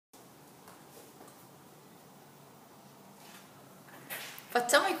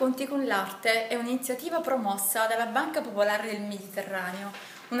Facciamo i conti con l'arte è un'iniziativa promossa dalla Banca Popolare del Mediterraneo,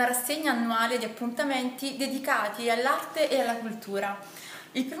 una rassegna annuale di appuntamenti dedicati all'arte e alla cultura.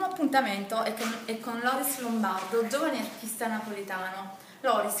 Il primo appuntamento è con Loris Lombardo, giovane artista napoletano.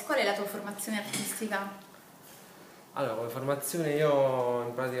 Loris, qual è la tua formazione artistica? Allora, come formazione io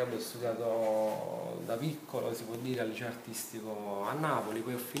in pratica ho studiato da piccolo, si può dire, al liceo artistico a Napoli,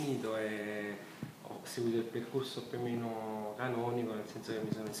 poi ho finito e ho seguito il percorso più o meno canonico, nel senso che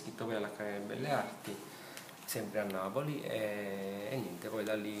mi sono iscritto poi all'Accademia delle Belle Arti, sempre a Napoli, e niente, poi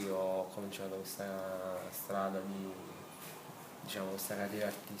da lì ho cominciato questa strada di, diciamo, questa carriera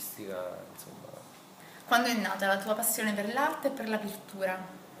artistica, insomma. Quando è nata la tua passione per l'arte e per la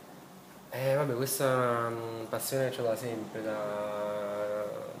pittura? Vabbè, questa è una passione che ho da sempre,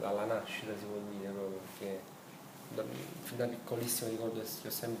 dalla nascita si può dire proprio, perché da, fin da piccolissimo ricordo che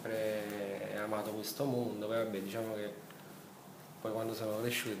ho sempre amato questo mondo, poi vabbè diciamo che poi quando sono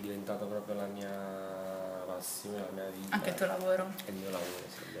cresciuto è diventato proprio la mia passione, la mia vita. Anche il tuo lavoro. E il mio lavoro,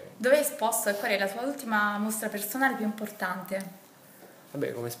 sì, ovviamente. Dove hai esposto e qual è la tua ultima mostra personale più importante?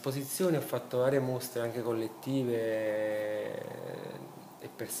 Vabbè, come esposizioni ho fatto varie mostre anche collettive e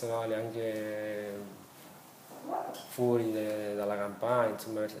personali, anche fuori dalla campagna,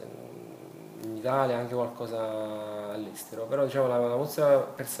 insomma, in Italia, anche qualcosa all'estero. Però diciamo la mostra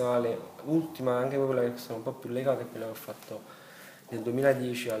personale ultima, anche quella che sono un po' più legata, è quella che ho fatto nel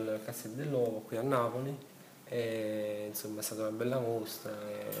 2010 al Castel dell'Uovo qui a Napoli. E, insomma, è stata una bella mostra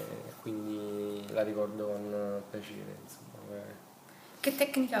e quindi la ricordo con piacere, insomma. Che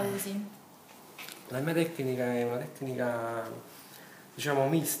tecnica usi? La mia tecnica è una tecnica, diciamo,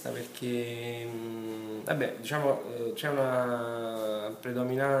 mista, perché vabbè, diciamo, c'è una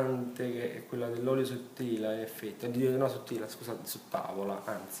predominante che è quella dell'olio sottile, in effetti, oddio, no, sottile, scusate, su tavola,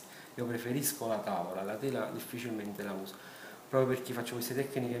 anzi io preferisco la tavola, la tela difficilmente la uso, proprio perché faccio queste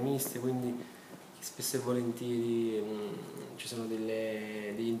tecniche miste, quindi spesso e volentieri ci sono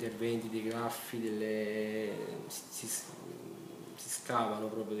degli interventi, dei graffi, si scavano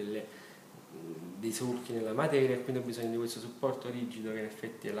proprio dei solchi nella materia, e quindi ho bisogno di questo supporto rigido che in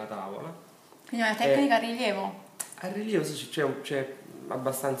effetti è la tavola. Quindi una tecnica a rilievo? A rilievo sì, c'è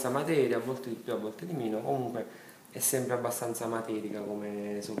abbastanza materia, a volte di più, a volte di meno, comunque è sempre abbastanza materica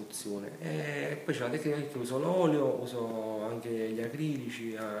come soluzione. E poi c'è la tecnica che uso l'olio, uso anche gli acrilici,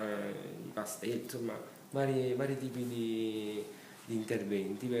 i pastelli, insomma vari tipi di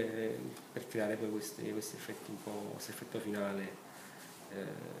interventi per creare poi questi effetti un po', questo effetto finale,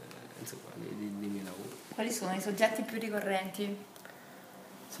 insomma, dei miei lavori. Quali sono i soggetti più ricorrenti?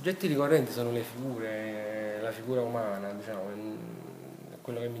 I soggetti ricorrenti sono le figure, la figura umana, diciamo, è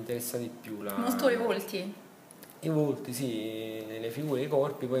quello che mi interessa di più. Molto i volti. I volti, sì, le figure, i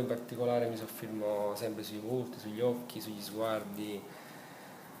corpi, poi in particolare mi soffermo sempre sui volti, sugli occhi, sugli sguardi.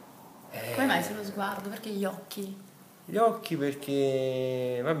 Come mai sullo sguardo? Perché gli occhi? Gli occhi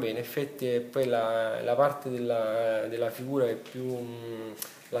perché, vabbè, in effetti è poi la parte della figura che più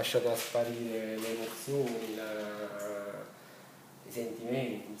lascia trasparire le emozioni, i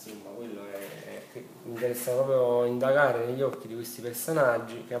sentimenti, insomma, quello è che mi interessa proprio indagare negli occhi di questi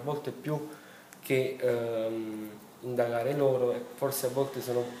personaggi, che a volte più che indagare loro, e forse a volte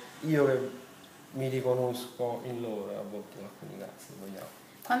sono io che mi riconosco in loro, a volte in alcuni casi, se vogliamo.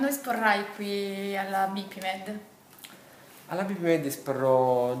 Quando esporrai qui alla BPMed? Alla BPMed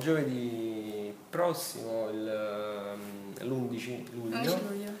esporrò giovedì prossimo, l'11 luglio, 11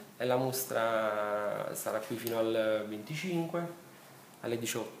 luglio. e la mostra sarà qui fino al 25, alle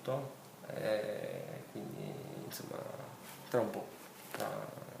 18, quindi insomma tra un po', tra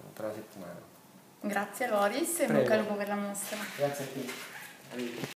una settimana. Grazie Loris e in Prego. bocca al lupo per la mostra. Grazie a te.